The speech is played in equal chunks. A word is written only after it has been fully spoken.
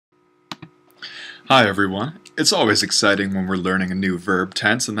Hi everyone. It's always exciting when we're learning a new verb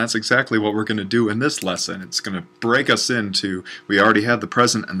tense, and that's exactly what we're going to do in this lesson. It's going to break us into, we already had the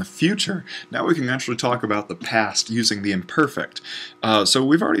present and the future. Now we can actually talk about the past using the imperfect. So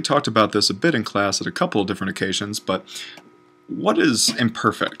we've already talked about this a bit in class at a couple of different occasions, but what is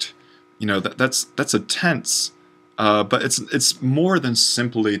imperfect? You know, that's a tense. But it's more than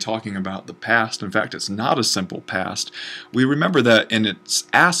simply talking about the past. In fact, it's not a simple past. We remember that in its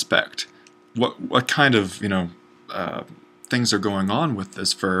aspect, what kind of things are going on with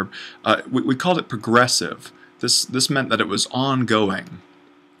this verb. We called it progressive. This meant that it was ongoing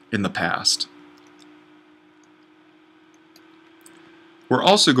in the past. We're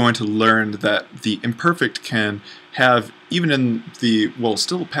also going to learn that the imperfect can have, even in the, well,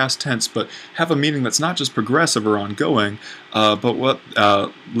 still past tense, but have a meaning that's not just progressive or ongoing, but what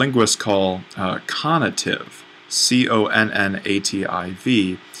linguists call conative, C-O-N-N-A-T-I-V,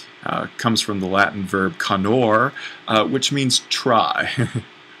 comes from the Latin verb conor, which means try.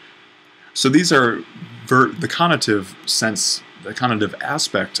 So these are the conative sense. The conative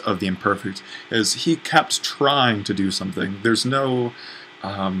aspect of the imperfect is he kept trying to do something. There's no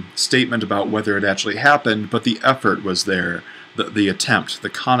statement about whether it actually happened, but the effort was there, the attempt,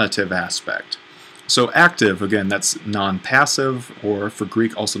 the conative aspect. So active, again, that's non-passive, or for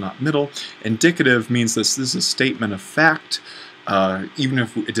Greek also not middle. Indicative means this is a statement of fact. Even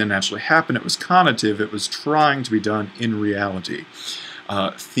if it didn't actually happen, it was conative, it was trying to be done in reality.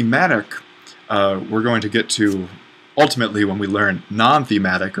 Thematic, we're going to get to ultimately when we learn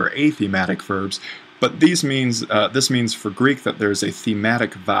non-thematic or athematic verbs, but this means for Greek that there's a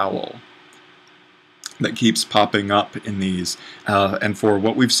thematic vowel that keeps popping up in these. And for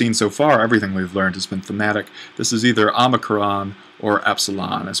what we've seen so far, everything we've learned has been thematic. This is either omicron or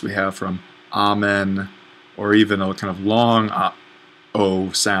epsilon, as we have from amen, or even a kind of long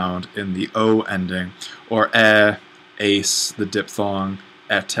O sound in the O ending, or ace, the diphthong,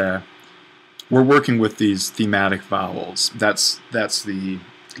 ete. We're working with these thematic vowels. That's the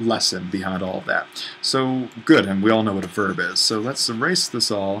lesson behind all of that. So good, and we all know what a verb is. So let's erase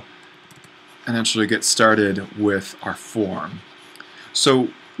this all and actually get started with our form. So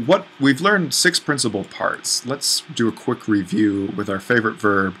what we've learned 6 principal parts. Let's do a quick review with our favorite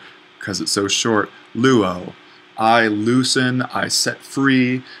verb, because it's so short, luo. I loosen, I set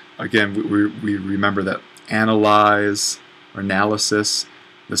free. Again, we remember that analyze or analysis.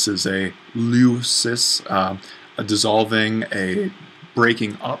 This is a lusis, a dissolving, a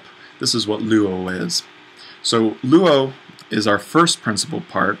breaking up. This is what luo is. So luo is our first principal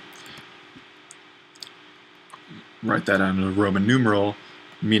part. Write that in a Roman numeral,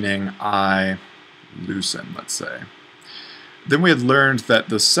 meaning I loosen, let's say. Then we had learned that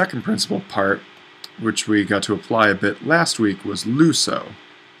the second principal part, which we got to apply a bit last week, was luso,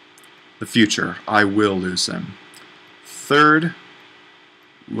 the future, I will loosen. Third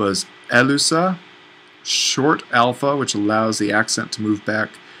was elusa, short alpha, which allows the accent to move back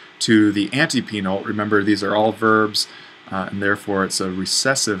to the antepenult. Remember, these are all verbs, and therefore it's a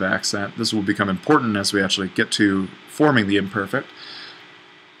recessive accent. This will become important as we actually get to forming the imperfect.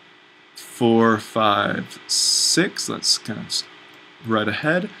 4, 5, 6, let's kind of right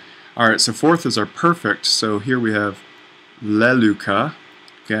ahead. Alright, so fourth is our perfect, so here we have leluca,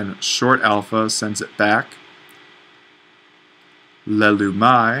 again, short alpha sends it back.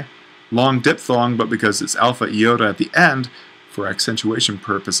 Lelumai, long diphthong, but because it's alpha iota at the end, for accentuation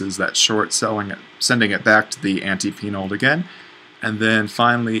purposes, that short sending it back to the antepenult again. And then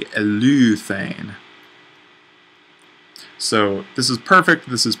finally, eluthane. So this is perfect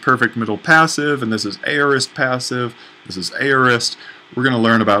middle passive, and this is aorist passive, this is aorist. We're going to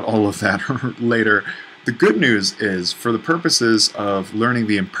learn about all of that later. The good news is, for the purposes of learning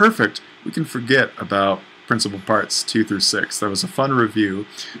the imperfect, we can forget about principal parts 2 through 6. That was a fun review,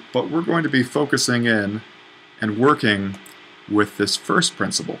 but we're going to be focusing in and working with this first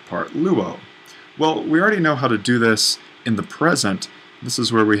principal part, luo. Well, we already know how to do this in the present. This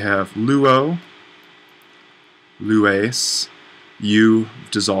is where we have luo, lues, you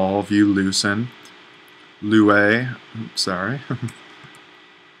dissolve, you loosen, lue, sorry,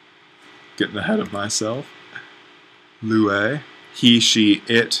 getting ahead of myself, lue, he, she,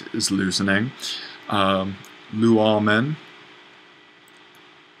 it is loosening, luamen,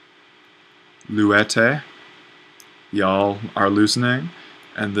 luete, y'all are loosening,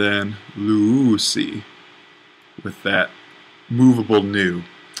 and then luusi, with that movable nu.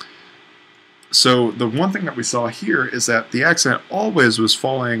 So the one thing that we saw here is that the accent always was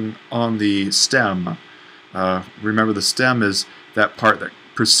falling on the stem. Remember, the stem is that part that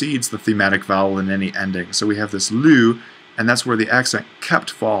precedes the thematic vowel in any ending. So we have this lu, and that's where the accent kept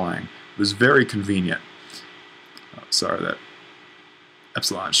falling. It was very convenient. Oh, sorry, that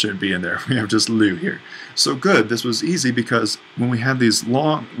epsilon shouldn't be in there. We have just lu here. So good, this was easy because when we had these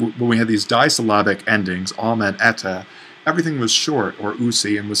disyllabic endings, amen, eta, everything was short or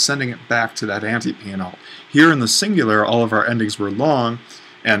usi and was sending it back to that antepenult. Here in the singular, all of our endings were long,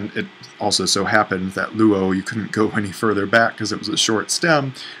 and it also so happened that luo, you couldn't go any further back because it was a short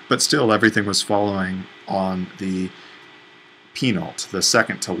stem, but still everything was following on the penult, the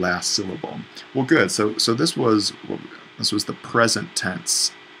second to last syllable. Well, good. So this was the present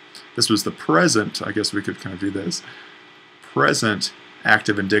tense. This was the present, I guess we could kind of do this, present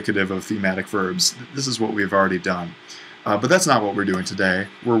active indicative of thematic verbs. This is what we've already done. But that's not what we're doing today.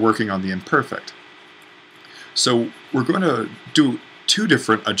 We're working on the imperfect. So we're going to do two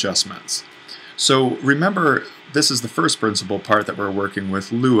different adjustments. So remember, this is the first principal part that we're working with,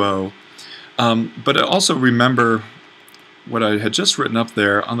 luo. But also remember what I had just written up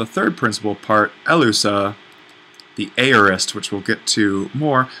there on the third principal part, elusa, the aorist, which we'll get to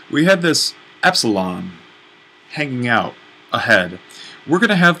more. We had this epsilon hanging out ahead. We're going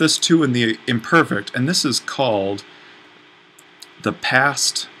to have this too in the imperfect, and this is called the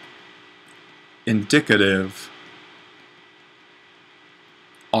past indicative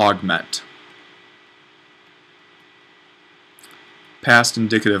augment. Past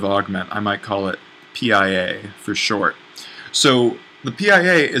indicative augment, I might call it PIA for short. So the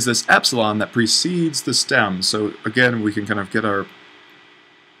PIA is this epsilon that precedes the stem. So again, we can kind of get our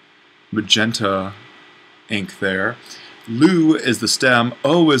magenta ink there. Lu is the stem,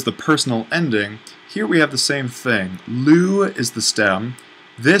 O is the personal ending. Here we have the same thing. Lu is the stem,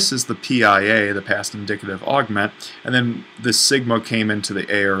 this is the PIA, the past indicative augment, and then this sigma came into the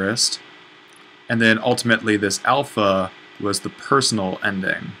aorist, and then ultimately this alpha was the personal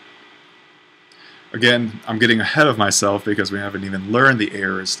ending. Again, I'm getting ahead of myself because we haven't even learned the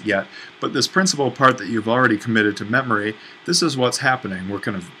aorist yet, but this principal part that you've already committed to memory, this is what's happening. We're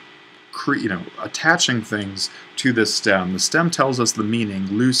kind of attaching things to this stem. The stem tells us the meaning,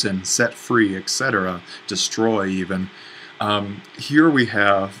 loosen, set free, etc., destroy even. Here we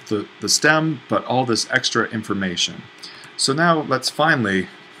have the stem, but all this extra information. So now let's finally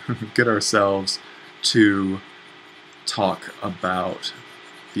get ourselves to talk about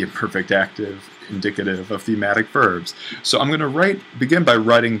the imperfect active indicative of thematic verbs. So I'm going to begin by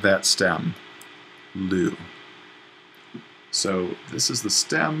writing that stem, lu. So this is the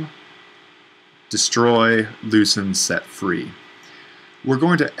stem, destroy, loosen, set free. We're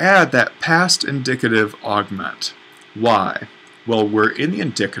going to add that past indicative augment. Why? Well, we're in the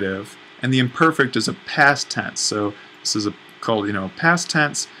indicative, and the imperfect is a past tense. So this is called, past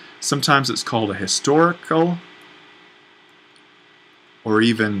tense. Sometimes it's called a historical or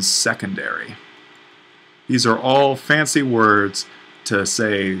even secondary. These are all fancy words to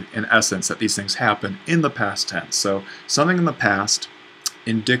say, in essence, that these things happen in the past tense. So something in the past,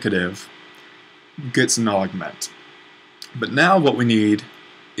 indicative, gets an augment. But now what we need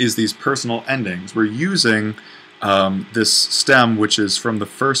is these personal endings. We're using this stem, which is from the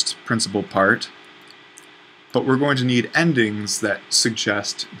first principal part, but we're going to need endings that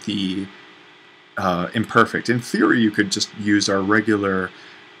suggest the imperfect. In theory, you could just use our regular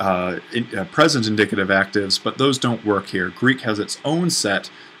present indicative actives, but those don't work here. Greek has its own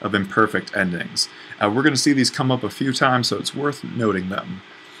set of imperfect endings. We're going to see these come up a few times, so it's worth noting them.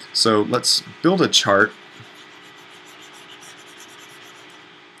 So let's build a chart.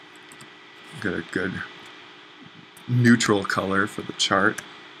 Get a good neutral color for the chart.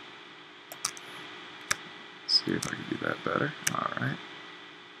 Let's see if I can do that better. All right.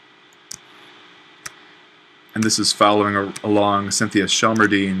 And this is following along Cynthia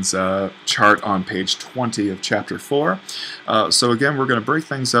Shelmerdine's chart on page 20 of chapter 4. So again, we're going to break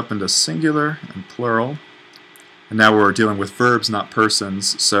things up into singular and plural. And now we're dealing with verbs, not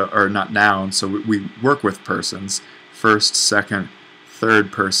persons, or not nouns, so we work with persons. First, second,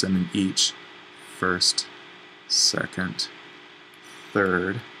 third person in each. First, second,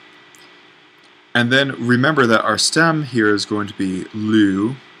 third. And then remember that our stem here is going to be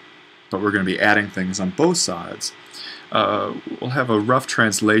lu, but we're going to be adding things on both sides. We'll have a rough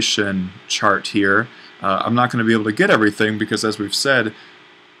translation chart here. I'm not going to be able to get everything because, as we've said,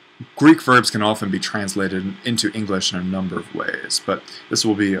 Greek verbs can often be translated into English in a number of ways, but this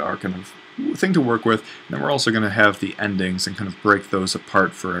will be our kind of thing to work with. And then we're also going to have the endings and kind of break those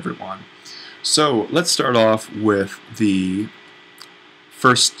apart for everyone. So let's start off with the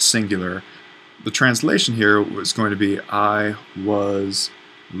first singular. The translation here was going to be I was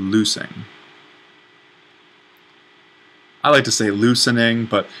loosing. I like to say loosening,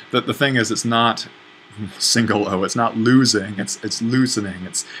 but the thing is it's not single O. It's not losing, it's loosening,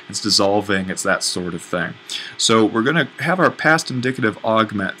 it's dissolving, it's that sort of thing. So we're going to have our past indicative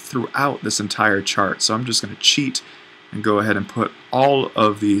augment throughout this entire chart. So I'm just going to cheat and go ahead and put all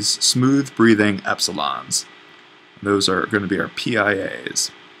of these smooth breathing epsilons. Those are going to be our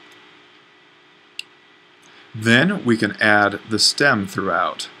PIAs. Then we can add the stem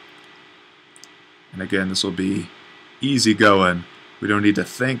throughout. And again, this will be easy going. We don't need to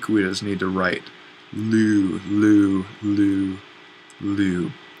think, we just need to write. Lu, lu, lu,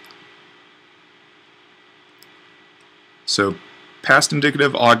 lu. So past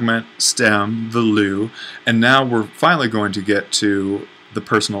indicative augment, stem, the lu, and now we're finally going to get to the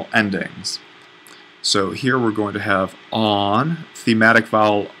personal endings. So here we're going to have on, thematic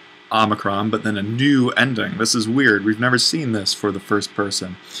vowel omicron, but then a new ending. This is weird. We've never seen this for the first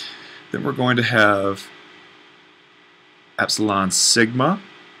person. Then we're going to have epsilon sigma,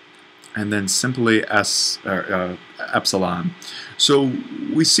 and then simply epsilon. So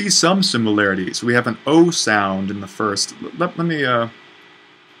we see some similarities. We have an O sound in the first. Let me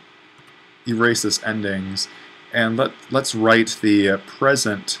erase this endings, and let's write the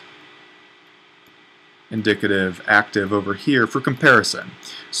present indicative active over here for comparison.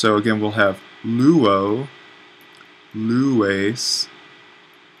 So again, we'll have luo, lues,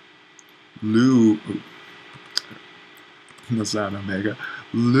 lu, the sound omega,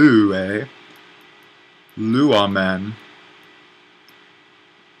 lue, luamen,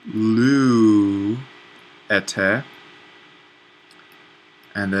 luete,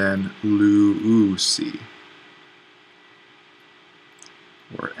 and then luusi,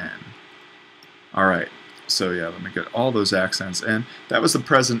 or n. Alright, so yeah, let me get all those accents in. That was the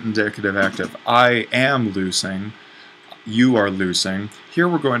present indicative active. I am loosing, you are loosing. Here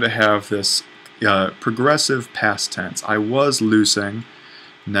we're going to have this progressive past tense. I was loosing,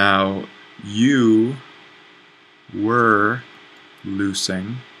 now you were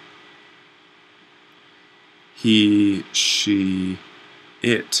loosing, he, she,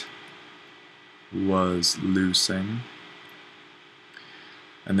 it was loosing.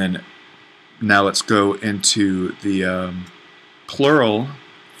 And then now let's go into the plural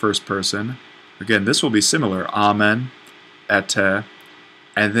first person. Again, this will be similar. Amen, ete,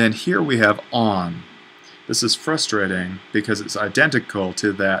 and then here we have on. This is frustrating because it's identical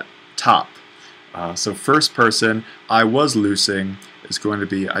to that top. So first person, I was loosing, is going to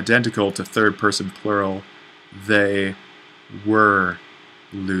be identical to third person plural, they were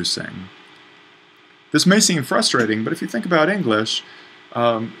loosing. This may seem frustrating, but if you think about English,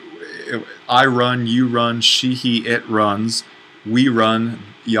 I run, you run, she, he, it runs, we run,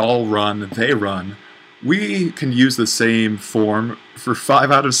 y'all run, they run. We can use the same form for 5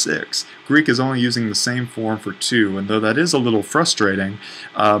 out of 6. Greek is only using the same form for 2, and though that is a little frustrating,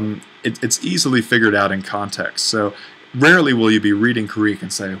 it's easily figured out in context. So rarely will you be reading Greek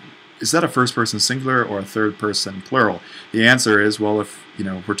and say, is that a first person singular or a third person plural? The answer is, well, if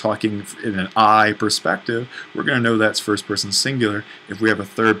we're talking in an I perspective, we're going to know that's first person singular. If we have a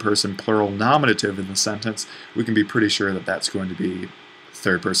third person plural nominative in the sentence, we can be pretty sure that that's going to be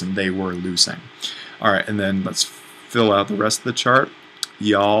third person, they were loosing. Alright, and then let's fill out the rest of the chart.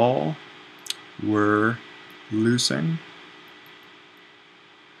 Y'all were loosing.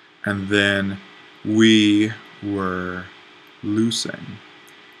 And then we were loosing.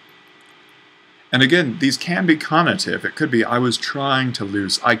 And again, these can be conative. It could be, I was trying to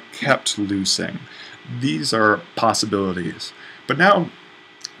loose, I kept loosing. These are possibilities. But now,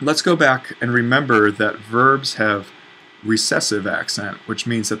 let's go back and remember that verbs have recessive accent, which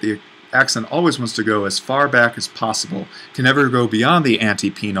means that the accent always wants to go as far back as possible, can never go beyond the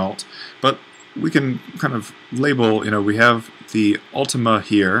antepenult, but we can kind of label, we have the ultima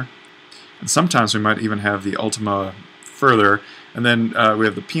here, and sometimes we might even have the ultima further, and then we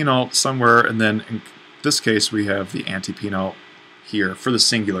have the penult somewhere, and then in this case we have the antepenult here, for the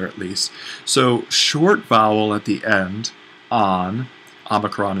singular at least. So short vowel at the end, on,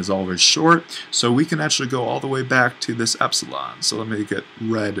 omicron is always short, so we can actually go all the way back to this epsilon. So let me get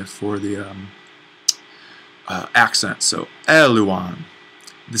red for the accent. So eluon.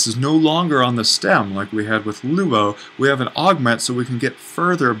 This is no longer on the stem like we had with luo. We have an augment so we can get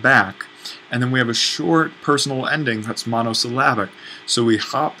further back. And then we have a short personal ending that's monosyllabic. So we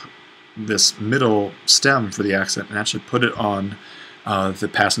hop this middle stem for the accent and actually put it on the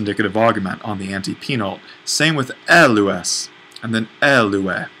past indicative augment on the antepenult. Same with elues. And then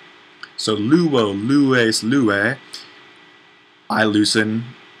elue. So luo, lues, lue. I loosen,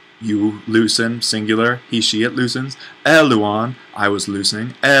 you loosen, singular. He, she, it loosens. Eluon, I was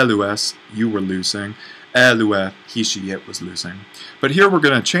loosing. Elues, you were loosing. elue, he, she, it was losing. But here we're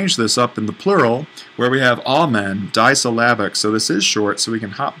going to change this up in the plural, where we have amen, disyllabic. So this is short, so we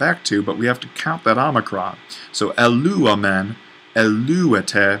can hop back to, but we have to count that omicron. So eluamen,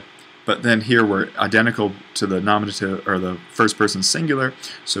 eluete, but then here we're identical to the nominative, or the first person singular,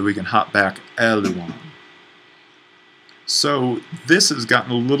 so we can hop back eluon. So this has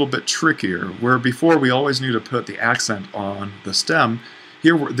gotten a little bit trickier, where before we always knew to put the accent on the stem.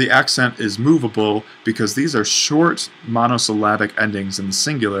 Here the accent is movable because these are short monosyllabic endings in the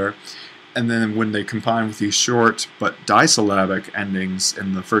singular, and then when they combine with these short but disyllabic endings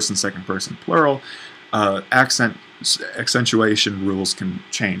in the first and second person plural, accentuation rules can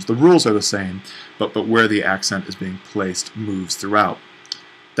change. The rules are the same, but where the accent is being placed moves throughout.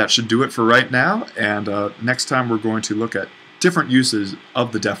 That should do it for right now, and next time we're going to look at different uses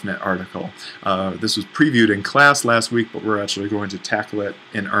of the definite article. This was previewed in class last week, but we're actually going to tackle it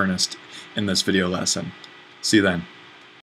in earnest in this video lesson. See you then.